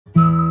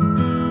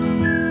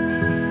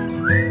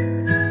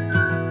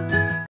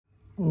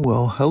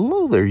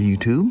hello there,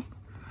 YouTube,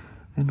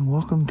 and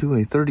welcome to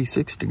a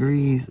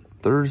 36-degree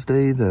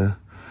Thursday, the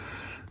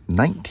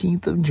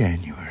 19th of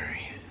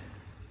January.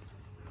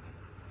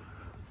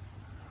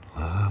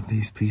 Love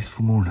these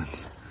peaceful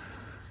mornings.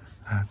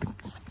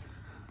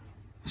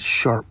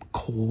 Sharp,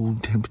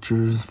 cold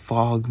temperatures,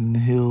 fogs in the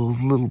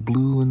hills, little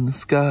blue in the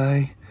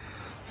sky,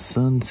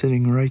 sun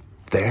sitting right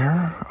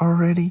there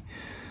already.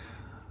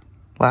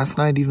 Last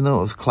night, even though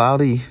it was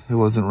cloudy, it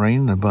wasn't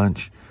raining a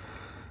bunch.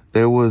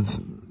 There was,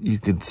 you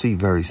could see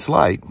very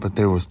slight, but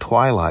there was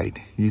twilight.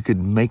 You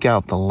could make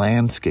out the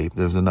landscape.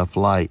 There's enough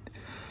light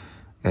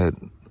at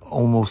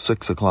almost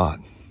 6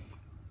 o'clock.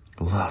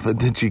 Love it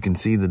that you can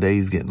see the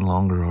days getting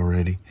longer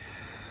already.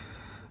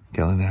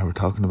 Kelly and I were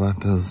talking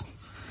about those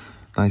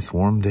nice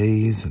warm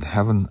days and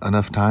having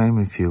enough time.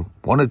 If you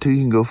wanted to, you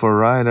can go for a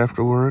ride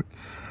after work.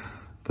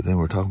 But then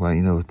we're talking about,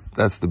 you know,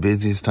 that's the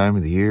busiest time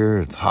of the year.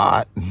 It's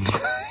hot.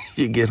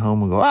 You get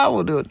home and go,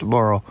 we'll do it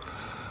tomorrow.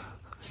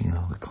 You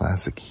know, the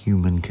classic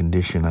human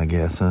condition, I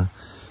guess, huh?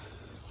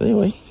 But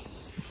anyway,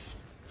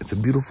 it's a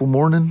beautiful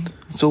morning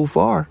so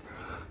far.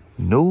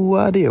 No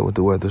idea what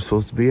the weather's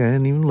supposed to be. I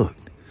hadn't even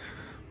looked.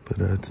 But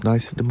it's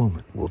nice at the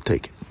moment. We'll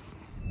take it.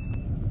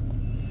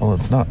 Well,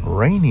 it's not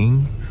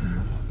raining,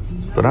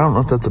 but I don't know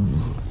if that's a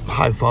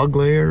high fog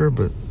layer,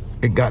 but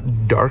it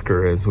got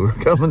darker as we were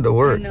coming to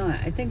work. No,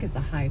 I think it's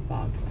a high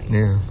fog layer.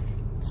 Yeah.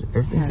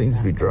 Everything seems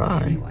to be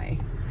dry. Anyway.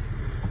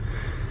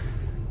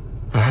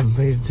 I haven't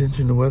paid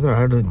attention to weather.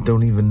 I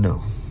don't even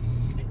know.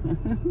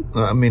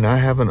 I mean, I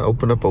haven't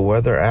opened up a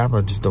weather app.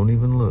 I just don't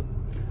even look.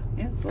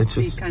 Yeah, it's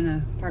supposed to be kind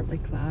of partly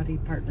cloudy,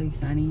 partly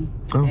sunny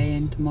today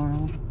and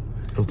tomorrow.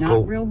 It was Not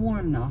cold. real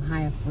warm though,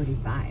 high of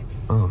 45.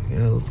 Oh,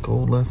 yeah, it was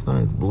cold last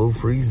night. It's below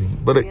freezing.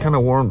 But it kind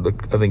of warmed.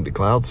 I think the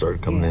clouds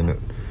started coming in.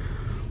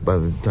 By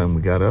the time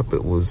we got up,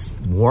 it was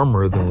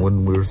warmer than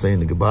when we were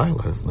saying goodbye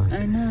last night.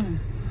 I know.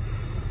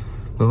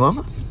 But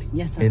Mama?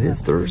 Yes, it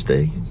is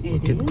Thursday. We're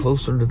getting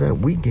closer to that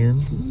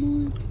weekend.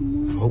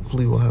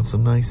 Hopefully we'll have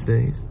some nice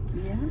days.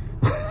 Yeah.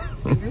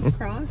 Fingers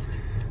crossed.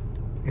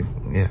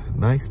 Yeah,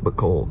 nice but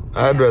cold.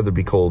 Yeah. I'd rather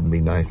be cold than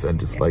be nice. I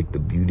just like the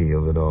beauty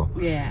of it all.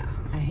 Yeah,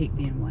 I hate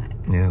being wet.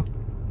 Yeah.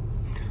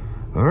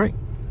 All right.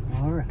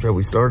 All right. Shall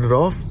we start it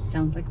off?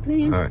 Sounds like a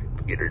plan. All right,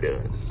 let's get her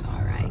done.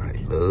 All right. All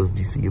right, love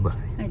you. See you. Bye.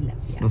 I love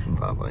you.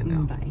 Bye-bye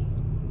now. Bye.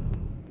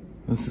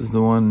 This is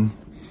the one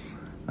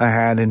I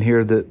had in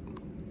here that,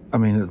 I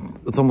mean,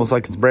 it's almost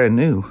like it's brand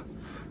new.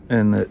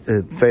 And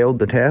it failed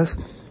the test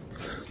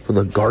for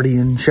the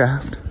Guardian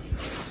shaft.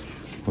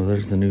 Well,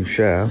 there's the new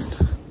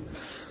shaft.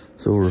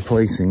 So we're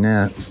replacing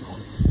that.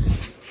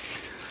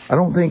 I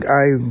don't think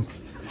I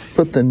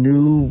put the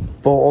new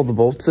all the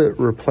bolts that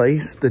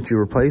you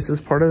replace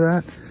as part of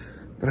that,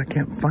 but I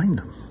can't find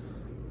them.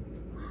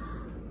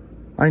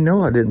 I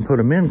know I didn't put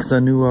them in because I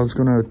knew I was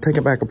going to take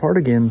it back apart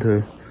again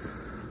to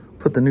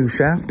put the new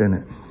shaft in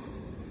it.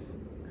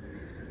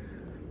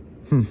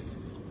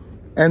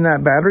 And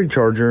that battery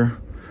charger,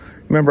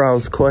 remember I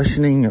was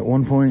questioning at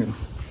one point,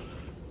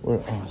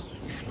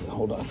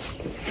 hold on.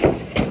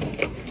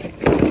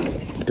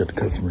 It's got the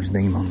customer's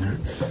name on there.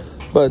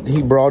 But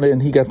he brought in,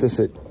 he got this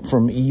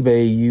from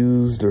eBay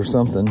used or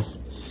something.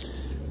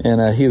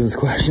 And he was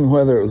questioning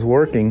whether it was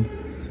working.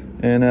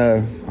 And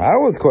I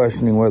was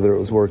questioning whether it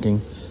was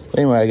working.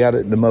 Anyway, I got it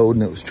in the mode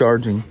and it was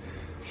charging.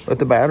 But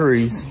the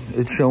batteries,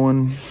 it's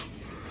showing,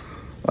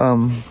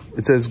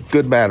 it says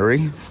good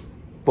battery.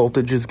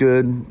 Voltage is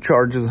good,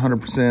 charge is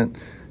 100%,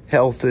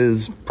 health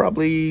is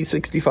probably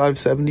 65,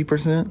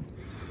 70%.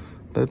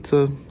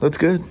 That's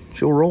good,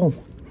 she'll roll.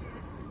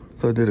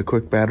 So I did a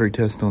quick battery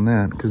test on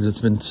that because it's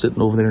been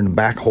sitting over there in the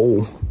back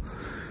hole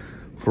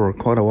for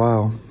quite a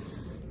while.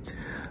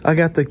 I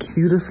got the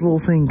cutest little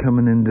thing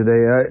coming in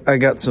today. I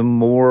got some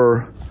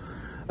more,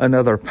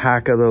 another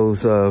pack of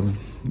those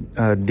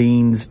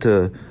Deans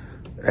to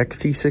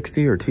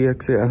XT60 or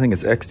TX, I think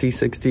it's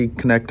XT60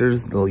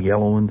 connectors, the little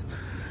yellow ones.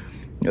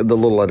 The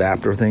little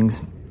adapter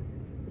things.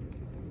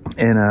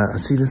 And I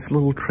see this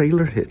little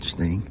trailer hitch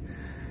thing.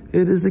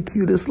 It is the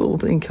cutest little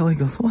thing. Kelly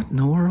goes, what in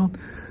the world?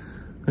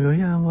 I go,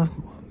 yeah,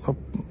 I'll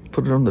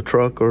put it on the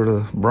truck or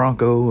the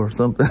Bronco or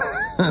something.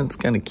 It's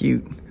kind of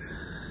cute.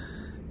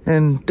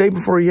 And day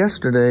before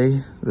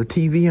yesterday, the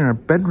TV in our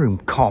bedroom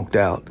conked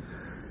out.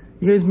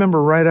 You guys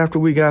remember right after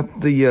we got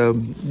the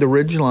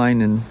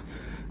Ridgeline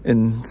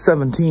in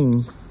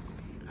 17,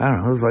 I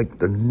don't know, it was like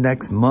the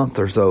next month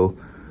or so,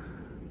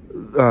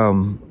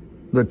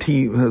 the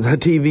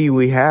TV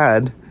we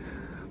had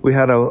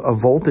a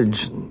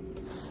voltage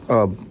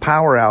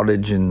power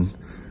outage, and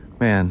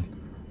man,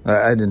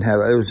 I didn't have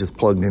it. It was just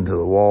plugged into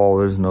the wall.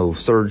 There's no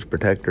surge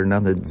protector,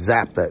 nothing.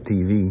 Zapped that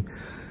TV.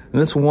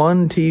 And this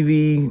one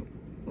TV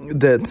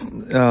that's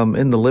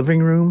in the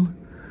living room,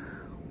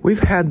 we've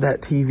had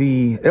that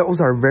TV. It was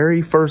our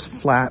very first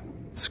flat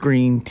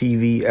screen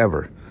TV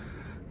ever.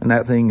 And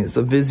that thing is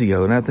a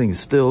Vizio, and that thing is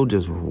still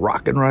just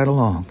rocking right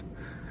along.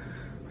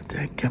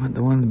 Dadgummit,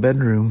 the one in the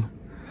bedroom.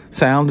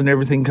 Sound and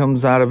everything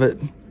comes out of it.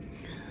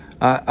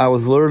 I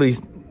was literally,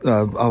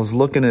 I was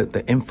looking at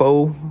the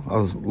info. I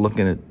was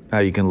looking at how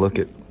you can look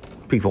at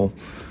people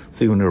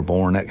see when they were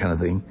born, that kind of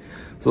thing.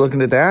 So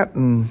looking at that,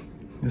 and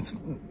it's,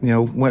 you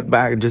know, went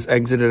back, just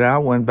exited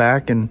out, went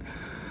back, and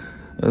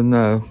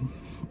I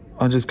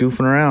was just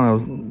goofing around. I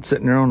was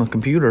sitting there on the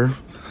computer,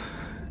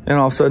 and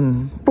all of a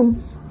sudden,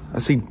 boom, I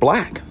see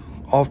black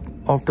off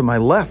to my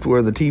left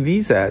where the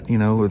TV's at. You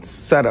know, it's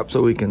set up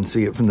so we can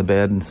see it from the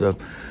bed and stuff.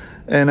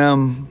 And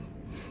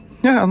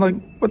yeah, I'm like,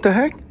 what the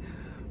heck?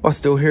 Well, I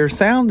still hear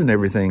sound and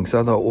everything.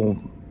 So I thought, well,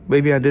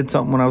 maybe I did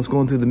something when I was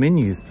going through the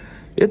menus.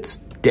 It's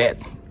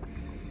dead.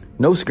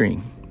 No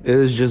screen. It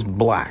is just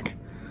black.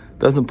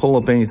 Doesn't pull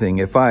up anything.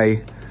 If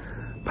I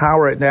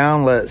power it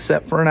down, let it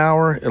set for an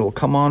hour, it'll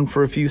come on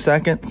for a few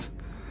seconds.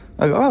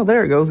 I go, oh,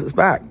 there it goes. It's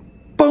back.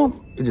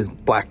 Boom. It just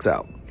blacks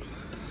out.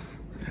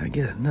 I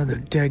get another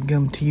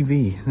dadgum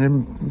TV.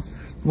 And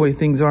the way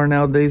things are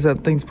nowadays,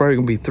 that thing's probably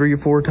going to be 3 or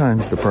 4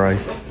 times the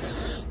price.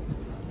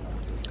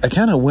 I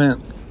kind of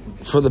went,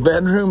 for the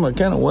bedroom, I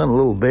kind of went a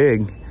little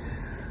big.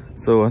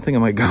 So I think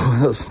I might go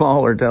with a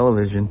smaller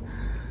television.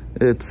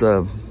 It's,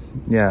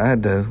 yeah, I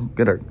had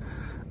to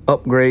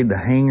upgrade the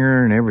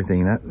hanger and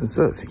everything. That's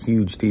a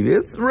huge TV.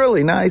 It's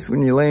really nice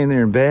when you're laying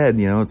there in bed,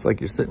 you know, it's like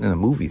you're sitting in a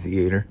movie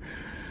theater.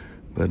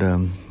 But,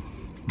 I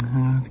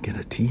have to get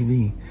a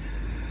TV.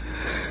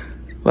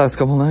 Last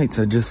couple nights,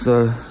 I just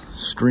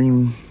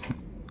streamed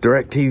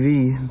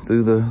DirecTV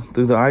through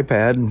the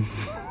iPad, and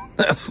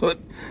that's what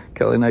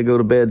Kelly and I go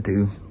to bed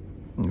to.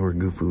 We're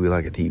goofy. We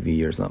like a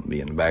TV or something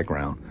be in the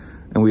background,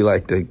 and we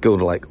like to go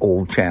to like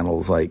old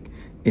channels like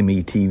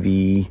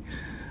METV,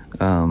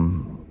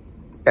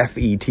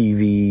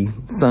 FETV,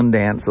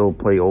 Sundance. Will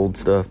play old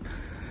stuff,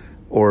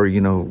 or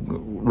you know,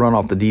 run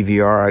off the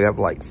DVR. I got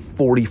like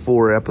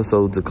 44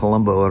 episodes of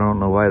Columbo. I don't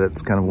know why.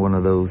 That's kind of one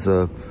of those.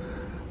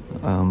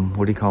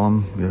 What do you call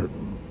them?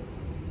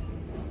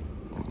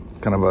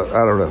 Kind of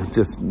I don't know,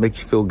 just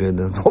makes you feel good.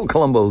 Those old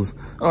Columbos,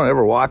 I don't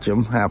ever watch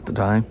them half the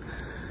time.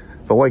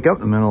 If I wake up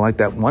in the middle like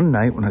that one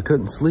night when I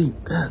couldn't sleep,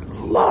 good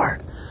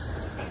Lord.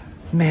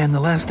 Man, the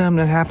last time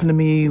that happened to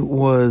me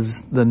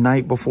was the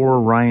night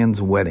before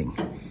Ryan's wedding.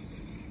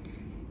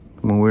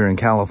 When we were in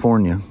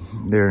California,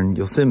 there in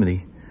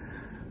Yosemite.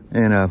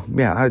 And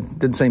yeah, I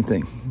did the same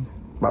thing.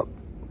 About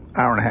an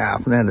hour and a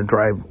half, and I had to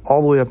drive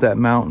all the way up that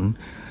mountain,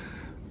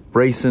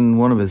 racing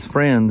one of his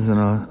friends in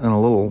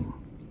a little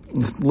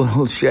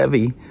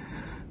Chevy.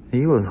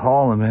 He was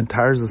hauling, man.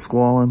 Tires are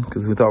squalling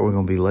because we thought we were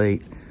going to be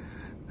late.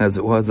 As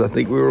it was, I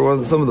think we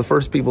were some of the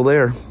first people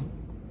there.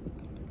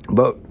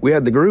 But we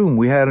had the groom.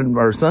 We had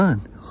our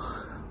son.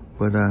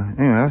 But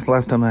anyway, that's the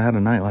last time I had a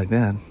night like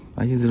that.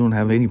 I usually don't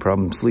have any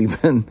problem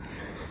sleeping.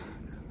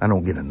 I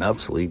don't get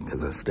enough sleep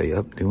because I stay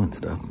up doing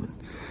stuff. But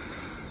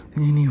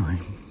anyway,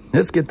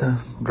 let's get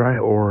the dry,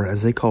 or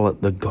as they call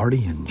it, the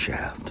Guardian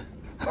shaft.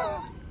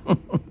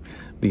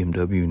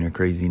 BMW and their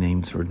crazy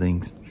names for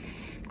things.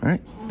 All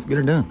right, let's get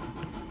her done.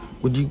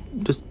 Would you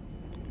just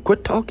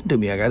quit talking to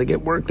me? I got to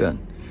get work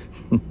done.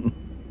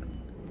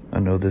 I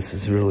know this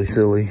is really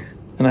silly,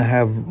 and I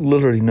have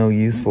literally no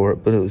use for it,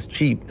 but it was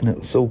cheap and it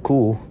was so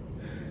cool.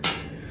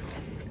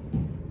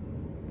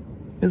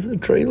 It's a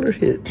trailer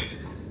hitch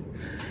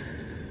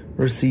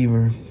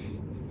receiver.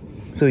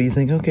 So you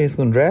think, okay, it's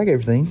going to drag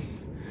everything.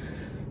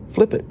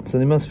 Flip it. So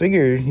they must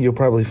figure you'll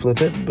probably flip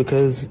it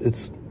because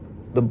it's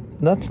the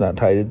nut's not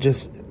tight. It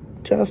just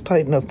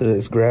tight enough that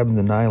it's grabbing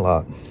the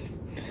nylock.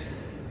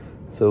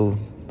 So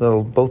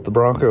that'll, both the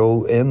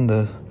Bronco and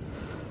the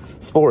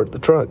Sport, the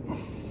truck,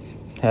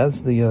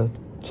 has the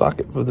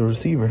socket for the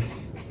receiver.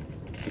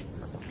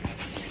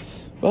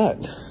 But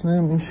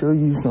let me show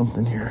you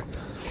something here.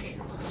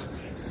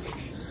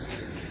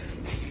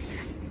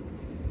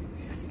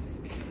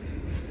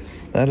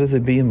 That is a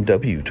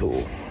BMW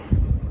tool.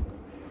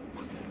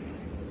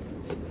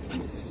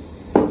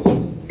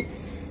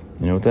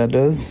 You know what that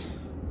does?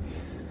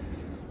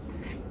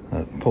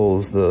 That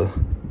pulls the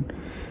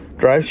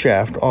drive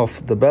shaft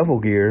off the bevel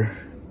gear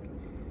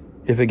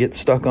if it gets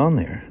stuck on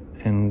there.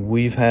 And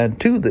we've had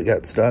 2 that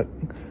got stuck.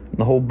 And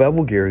the whole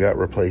bevel gear got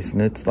replaced.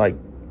 And it's like,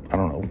 I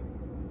don't know,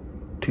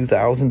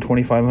 $2,000,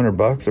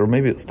 $2,500, or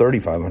maybe it's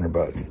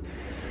 $3,500.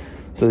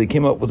 So they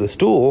came up with a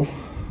stool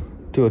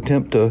to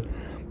attempt to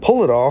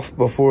pull it off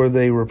before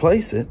they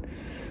replace it.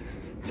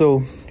 So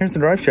here's the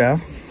drive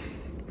shaft.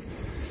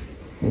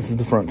 This is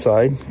the front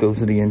side, goes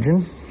to the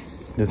engine.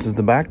 This is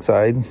the back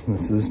side.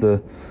 This is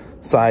the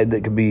side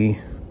that could be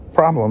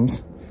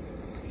problems.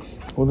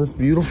 Well, this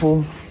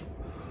beautiful,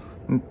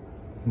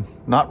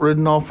 not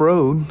ridden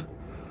off-road,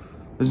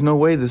 there's no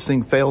way this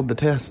thing failed the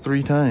test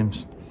 3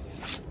 times.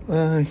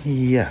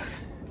 Yeah,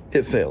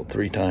 it failed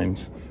 3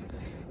 times.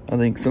 I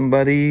think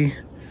somebody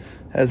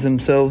has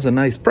themselves a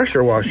nice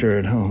pressure washer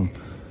at home.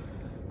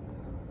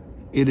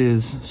 It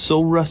is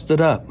so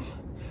rusted up.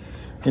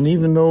 And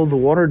even though the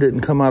water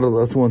didn't come out of,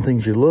 that's one of the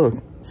things you look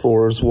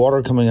for, is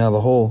water coming out of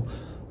the hole.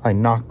 I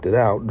knocked it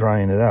out,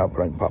 drying it out,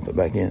 but I can pop it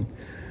back in.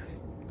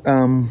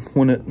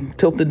 When it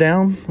tilted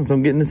down, as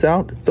I'm getting this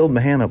out, it filled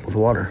my hand up with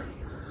water.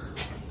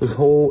 This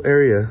whole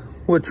area,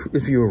 which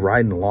if you were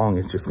riding along,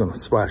 it's just going to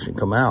splash and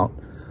come out,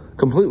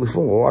 completely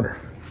full of water.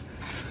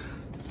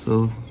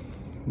 So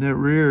that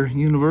rear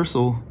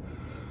universal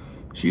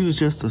She was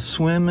just a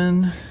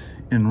swimming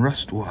in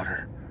rust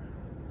water.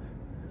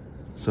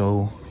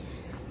 So,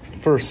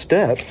 first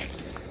step,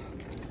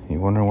 you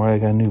wonder why I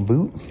got a new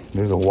boot?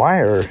 There's a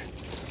wire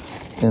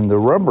in the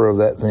rubber of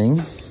that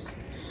thing.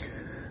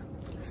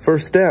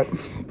 First step,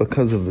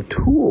 because of the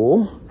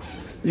tool,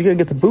 you gotta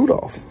get the boot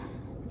off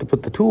to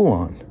put the tool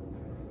on.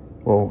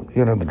 Well, you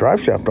gotta have the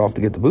drive shaft off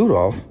to get the boot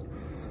off.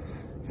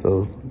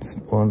 So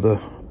one of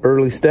the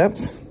early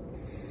steps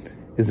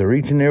is to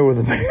reach in there with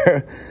a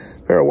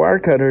pair of wire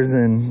cutters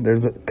and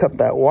cut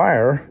that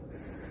wire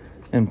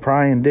and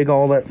pry and dig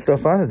all that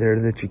stuff out of there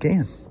that you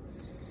can.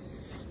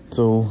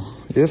 So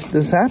if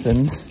this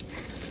happens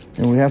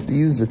and we have to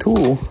use the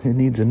tool, it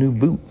needs a new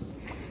boot.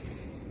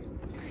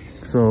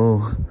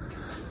 So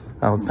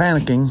I was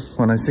panicking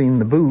when I seen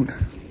the boot.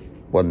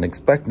 Wasn't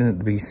expecting it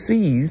to be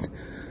seized.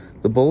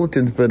 The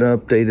bulletin's been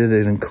updated.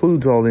 It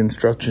includes all the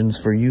instructions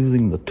for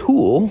using the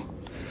tool,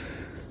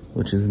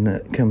 which is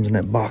comes in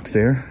that box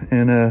there.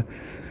 And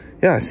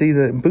yeah, I see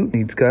the boot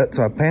needs cut,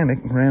 so I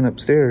panicked and ran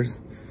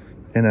upstairs.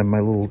 And my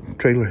little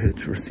trailer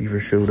hitch receiver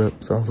showed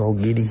up, so I was all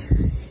giddy.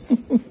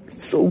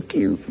 It's so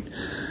cute.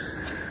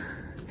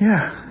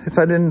 Yeah, if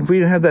we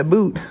didn't have that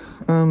boot,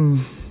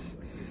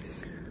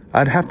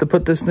 I'd have to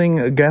put this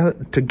thing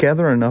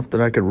together enough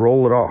that I could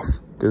roll it off,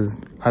 because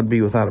I'd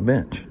be without a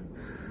bench.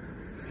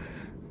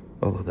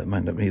 Although that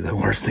might not be the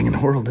worst thing in the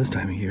world this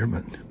time of year,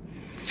 but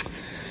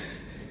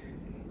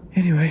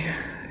anyway,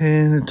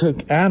 and it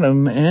took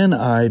Adam and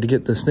I to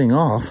get this thing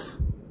off.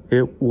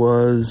 It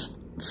was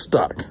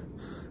stuck.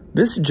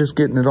 This is just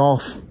getting it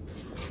off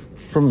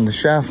from the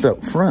shaft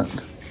up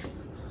front,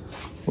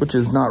 which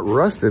is not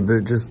rusted, but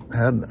it just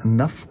had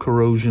enough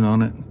corrosion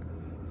on it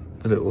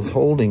that it was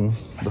holding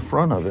the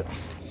front of it.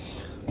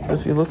 But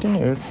if you look in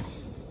there,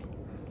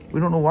 we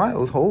don't know why it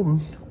was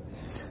holding.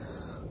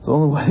 It's the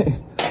only way.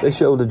 They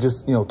showed to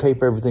just,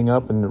 tape everything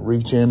up and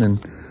reach in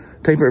and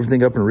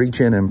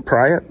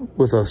pry it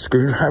with a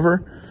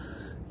screwdriver.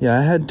 Yeah,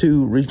 I had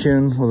to reach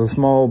in with a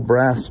small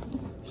brass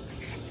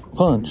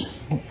punch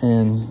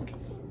and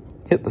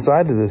hit the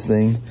side of this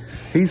thing.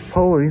 He's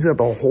pulling, he's got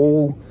the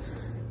whole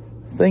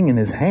thing in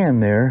his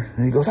hand there.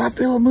 And he goes, I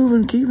feel it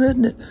moving, keep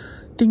hitting it.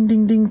 Ding,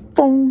 ding, ding,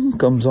 boom,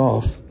 comes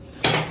off.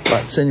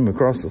 About to send him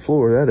across the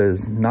floor. That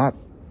is not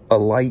a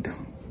light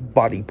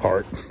body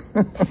part.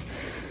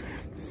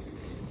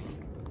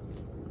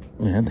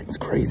 Yeah, that thing's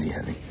crazy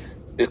heavy.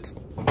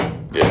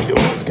 Yeah, you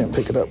almost can't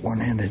pick it up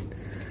one-handed.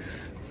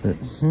 But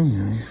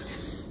anyway,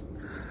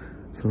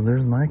 so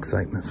there's my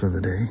excitement for the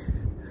day.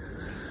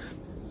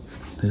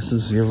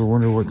 You ever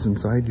wonder what's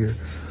inside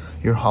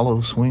your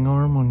hollow swing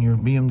arm on your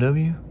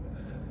BMW?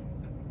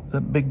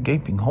 That big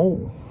gaping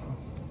hole.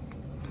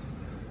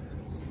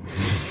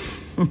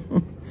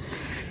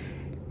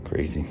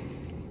 Crazy.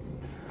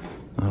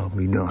 I'll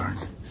be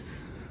darned.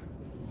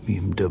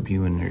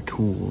 BMW and their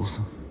tools.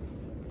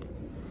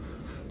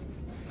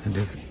 It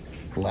just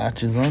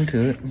latches onto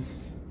it.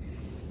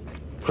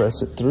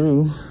 Press it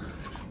through.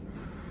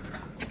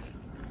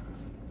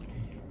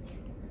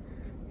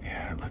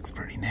 Yeah, it looks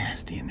pretty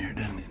nasty in there,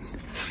 doesn't it?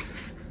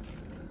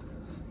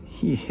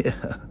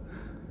 Yeah.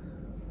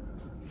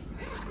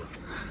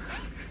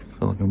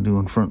 Feel like I'm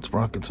doing front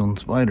sprockets on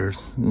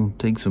Spyders. It'll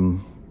take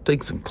some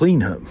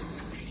cleanup.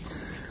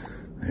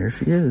 There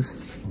she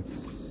is.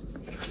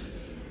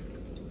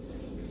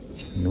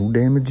 No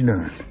damage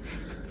done.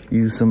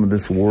 Use some of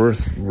this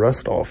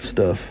rust off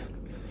stuff.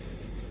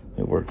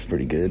 It works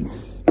pretty good.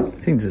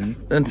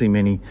 Doesn't seem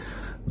any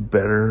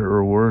better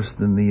or worse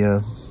than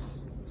the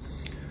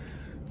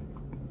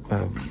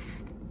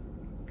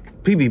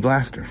PB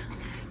Blaster.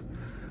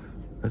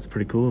 That's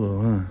pretty cool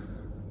though, huh?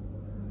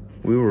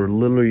 We were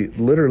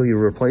literally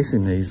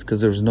replacing these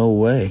because there's no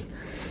way.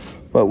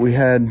 But we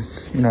had,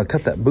 I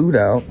cut that boot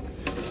out,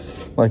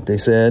 like they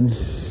said,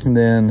 and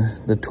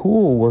then the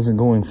tool wasn't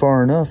going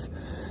far enough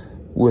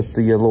with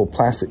the little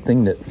plastic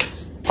thing that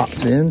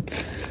pops in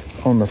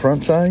on the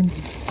front side.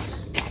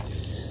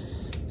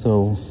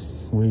 So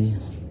we,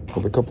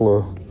 with a couple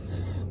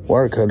of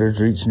wire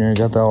cutters, reached in there and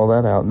got all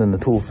that out, and then the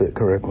tool fit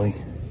correctly.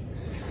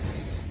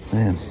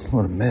 Man,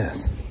 what a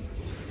mess.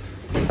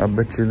 I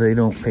bet you they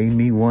don't pay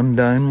me one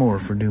dime more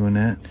for doing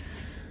that.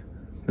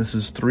 This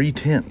is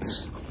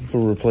 3/10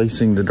 for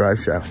replacing the drive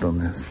shaft on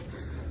this.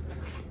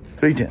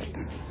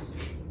 3/10.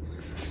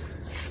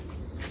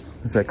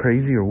 Is that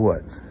crazy or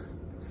what?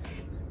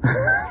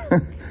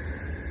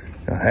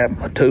 Gotta have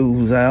my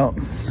toes out.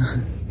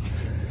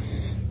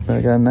 But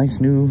I got a nice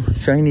new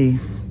shiny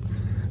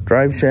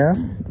drive shaft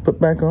to put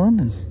back on,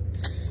 and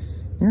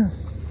yeah,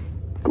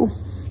 cool.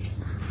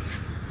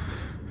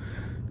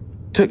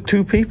 Took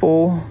 2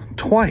 people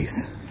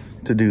twice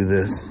to do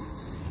this.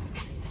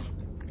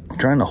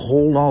 Trying to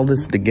hold all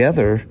this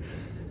together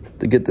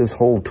to get this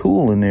whole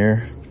tool in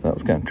there, that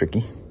was kind of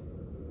tricky.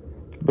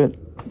 But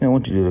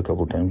once you do it a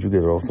couple of times, you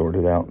get it all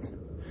sorted out.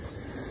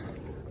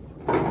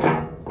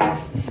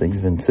 That thing's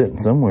been sitting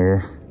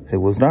somewhere. It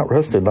was not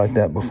rusted like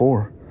that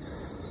before,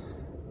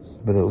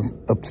 but it was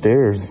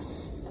upstairs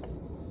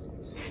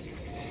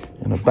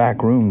in a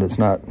back room that's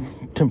not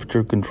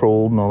temperature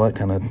controlled and all that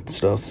kind of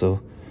stuff.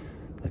 So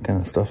that kind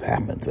of stuff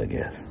happens, I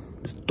guess.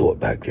 Just throw it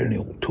back there in the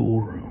old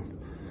tool room.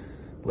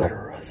 Let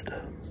her rust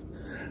up.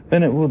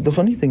 And the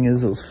funny thing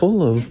is, it was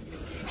full of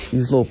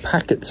these little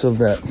packets of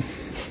that.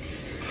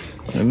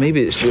 And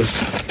maybe it's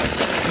just,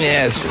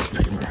 yeah, it's just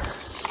paper.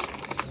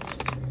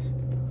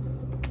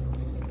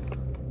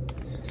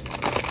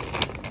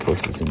 Of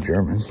course, it's in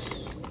German.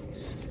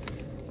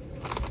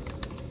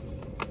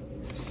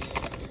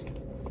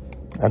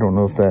 I don't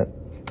know if that,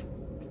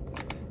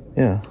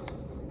 yeah,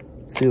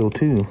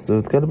 CO2. So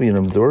it's got to be an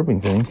absorbing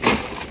thing.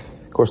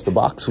 Of course, the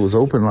box was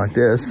open like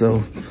this,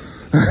 so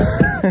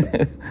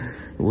it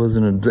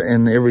wasn't,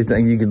 and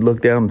everything, you could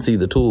look down and see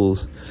the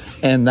tools.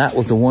 And that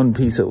was the one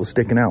piece that was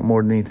sticking out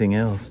more than anything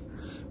else.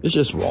 It's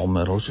just raw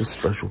metal. It's just a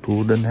special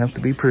tool. It doesn't have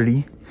to be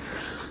pretty.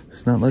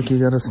 It's not like you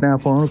got to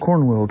snap on a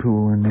Cornwell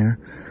tool in there.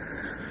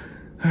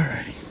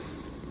 Alrighty.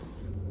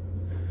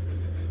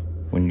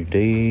 When your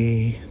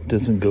day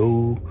doesn't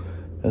go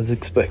as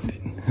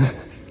expected.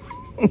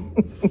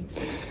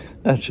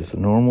 That's just a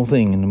normal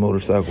thing in the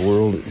motorcycle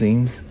world, it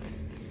seems.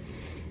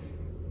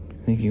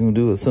 Think you can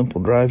do a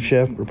simple drive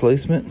shaft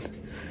replacement?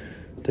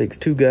 Takes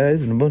 2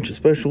 guys and a bunch of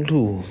special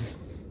tools.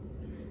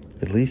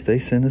 At least they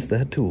sent us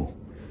that tool.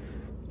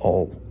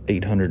 All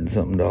 $800 and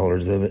something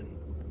of it.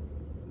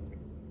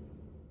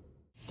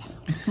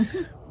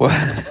 Well,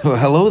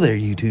 hello there,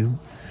 YouTube.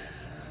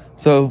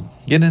 So,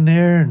 get in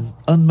there and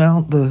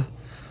unmount the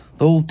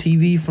old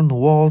TV from the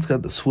wall. It's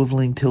got the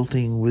swiveling,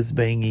 tilting,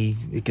 whiz-bangy.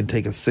 It can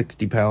take a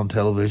 60-pound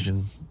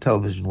television.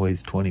 Television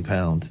weighs 20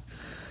 pounds.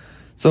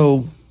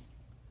 So,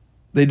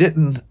 they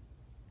didn't.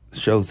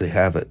 Shows they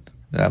have it.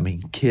 I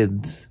mean,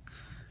 kids.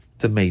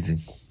 It's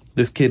amazing.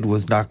 This kid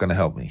was not going to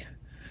help me.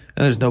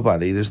 And there's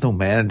nobody. There's no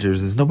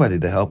managers. There's nobody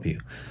to help you.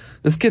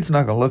 This kid's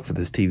not going to look for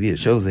this TV. It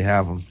shows they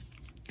have them.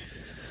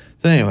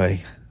 So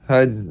anyway,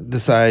 I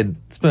decided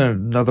to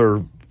spend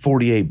another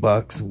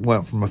 $48.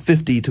 Went from a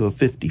 50 to a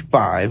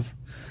 55.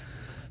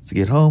 So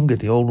get home, get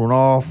the old one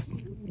off,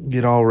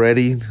 get all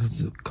ready.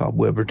 There's a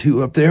cobweb or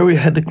 2 up there we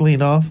had to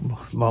clean off.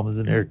 Mom was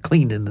in there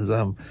cleaning as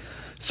I'm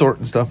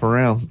sorting stuff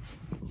around.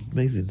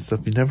 Amazing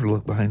stuff. You never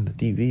look behind the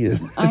TV.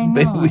 I know.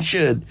 Maybe we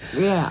should.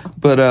 Yeah.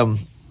 But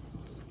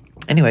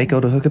anyway, go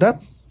to hook it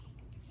up.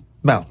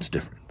 Mount's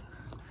different.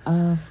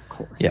 Of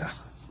course. Yeah.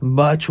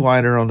 Much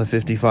wider on the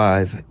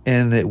 55.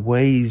 And it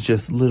weighs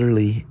just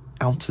literally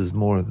ounces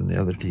more than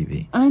the other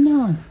TV. I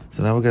know.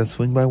 So now we got to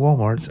swing by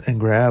Walmart's and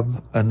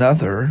grab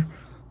another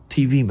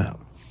TV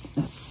mount.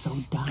 That's so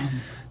dumb.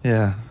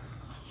 Yeah.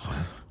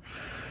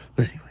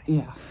 But anyway.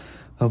 Yeah.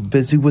 I'm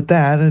busy with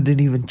that. I didn't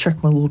even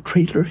check my little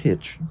trailer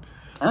hitch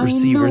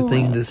receiver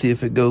thing to see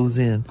if it goes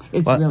in.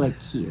 It's really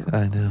cute.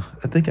 I know.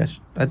 I think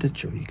I did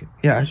show you.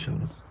 Yeah, I showed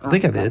him. I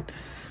think I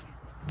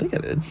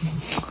did.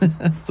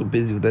 So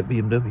busy with that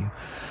BMW.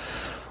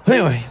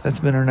 Anyway, that's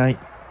been our night.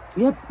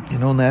 Yep.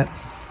 And on that,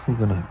 we're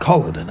going to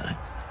call it a night.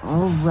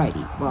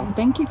 Alrighty. Well,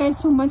 thank you guys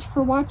so much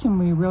for watching.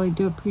 We really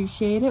do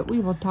appreciate it. We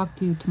will talk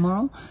to you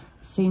tomorrow.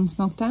 Same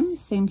smoke time,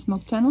 same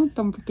smoke channel.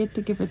 Don't forget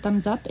to give it a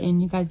thumbs up.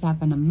 And you guys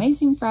have an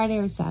amazing Friday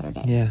or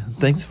Saturday. Yeah.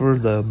 Thanks for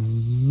the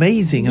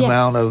amazing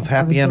amount of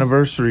happy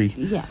anniversary.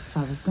 Yes,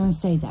 I was going to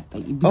say that,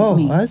 but you beat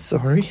me. Oh, I'm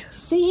sorry.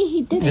 See,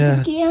 he did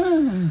it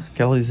again.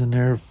 Kelly's in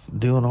there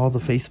doing all the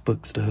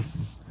Facebook stuff.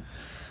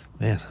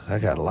 Man, I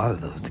got a lot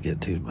of those to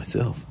get to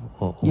myself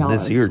on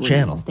this here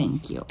channel.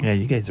 Thank you. Yeah,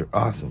 you guys are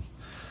awesome.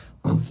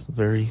 It's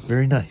very,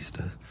 very nice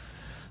to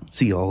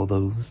see all of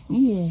those.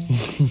 Yeah.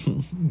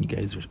 You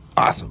guys are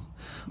awesome.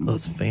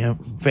 Us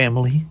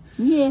family.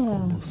 Yeah.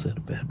 Almost said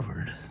a bad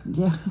word.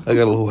 Yeah. I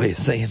got a little way of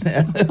saying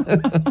that.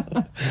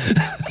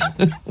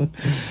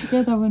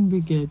 Yeah, that wouldn't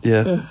be good.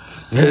 Yeah.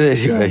 But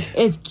anyway.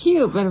 It's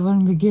cute, but it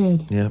wouldn't be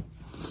good. Yep.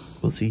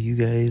 We'll see you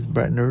guys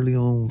bright and early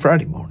on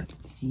Friday morning.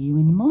 See you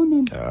in the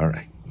morning. All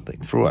right.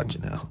 Thanks for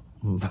watching now.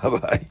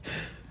 Bye-bye.